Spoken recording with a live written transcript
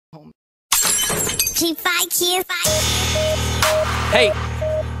P5Q. Hey,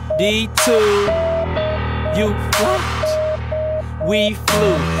 D2, you flew, we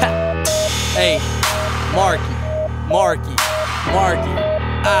flew. Ha. Hey, Marky.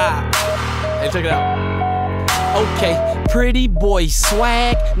 Hey, check it out. Okay, pretty boy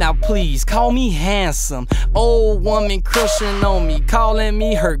Swag, now please call me handsome. Old woman crushing on me, calling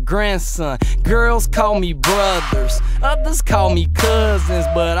me her grandson. Girls call me brothers, others call me cousins,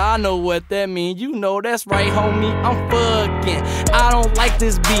 but I know what that means. You know that's right, homie, I'm fucking. I don't like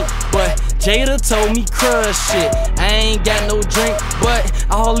this beat, but Jada told me crush it. I ain't got no drink, but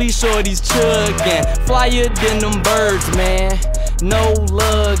all these shorties chugging. Flyer than them birds, man. No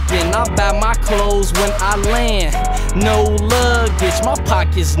lugging, I buy my clothes when I land. No luggage, my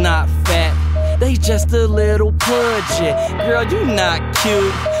pockets not fat, they just a little pudgy. Girl, you not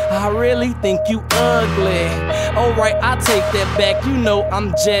cute, I really think you ugly. Alright, I take that back, you know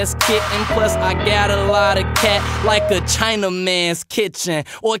I'm just kidding. Plus I got a lot of cat, like a Chinaman's kitchen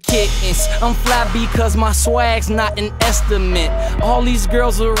or kittens. I'm fly because my swag's not an estimate. All these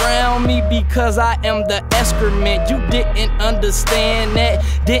girls around me because I am the excrement. You didn't understand that,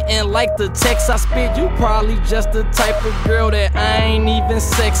 didn't like the text I spit. You probably just the type of girl that I ain't even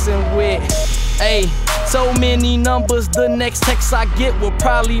sexing with. Hey, so many numbers, the next text I get will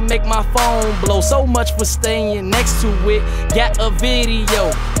probably make my phone blow. So much for staying next to it. Got a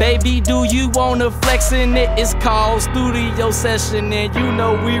video, baby, do you wanna flex in it? It's called studio session, and you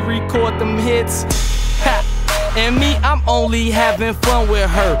know we record them hits. Ha! And me, I'm only having fun with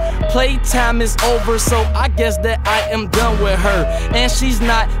her. Playtime is over, so I guess that I am done with her. And she's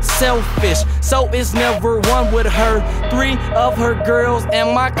not selfish, so it's never one with her. 3 of her girls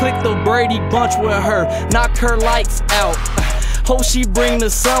and my clique, the Brady Bunch with her. Knock her lights out, hope she bring the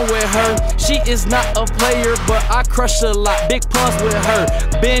sun with her. She is not a player, but I crush a lot. Big puns with her,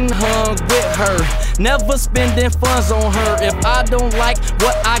 been hung with her. Never spending funds on her. If I don't like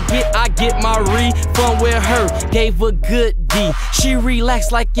what I get my refund with her. Gave a good D, she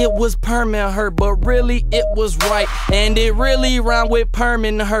relaxed like it was permanent her, but really it was right, and it really rhymed with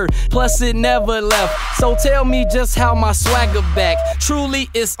permanent her. Plus it never left, so tell me just how my swagger back. Truly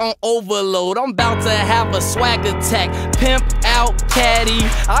it's on overload, I'm about to have a swag attack. Pimp out caddy,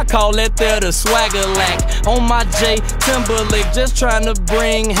 I call it there the swagger lack. On my J Timberlake, just trying to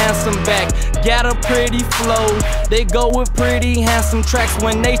bring handsome back. Got a pretty flow, they go with pretty handsome tracks.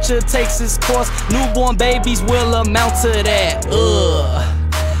 When nature takes its course, newborn babies will amount to that.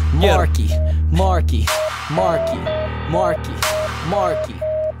 Marky. Marky.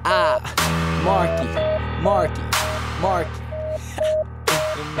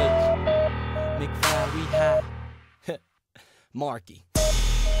 McFly, we high. Marky.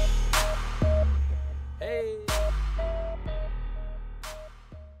 Hey.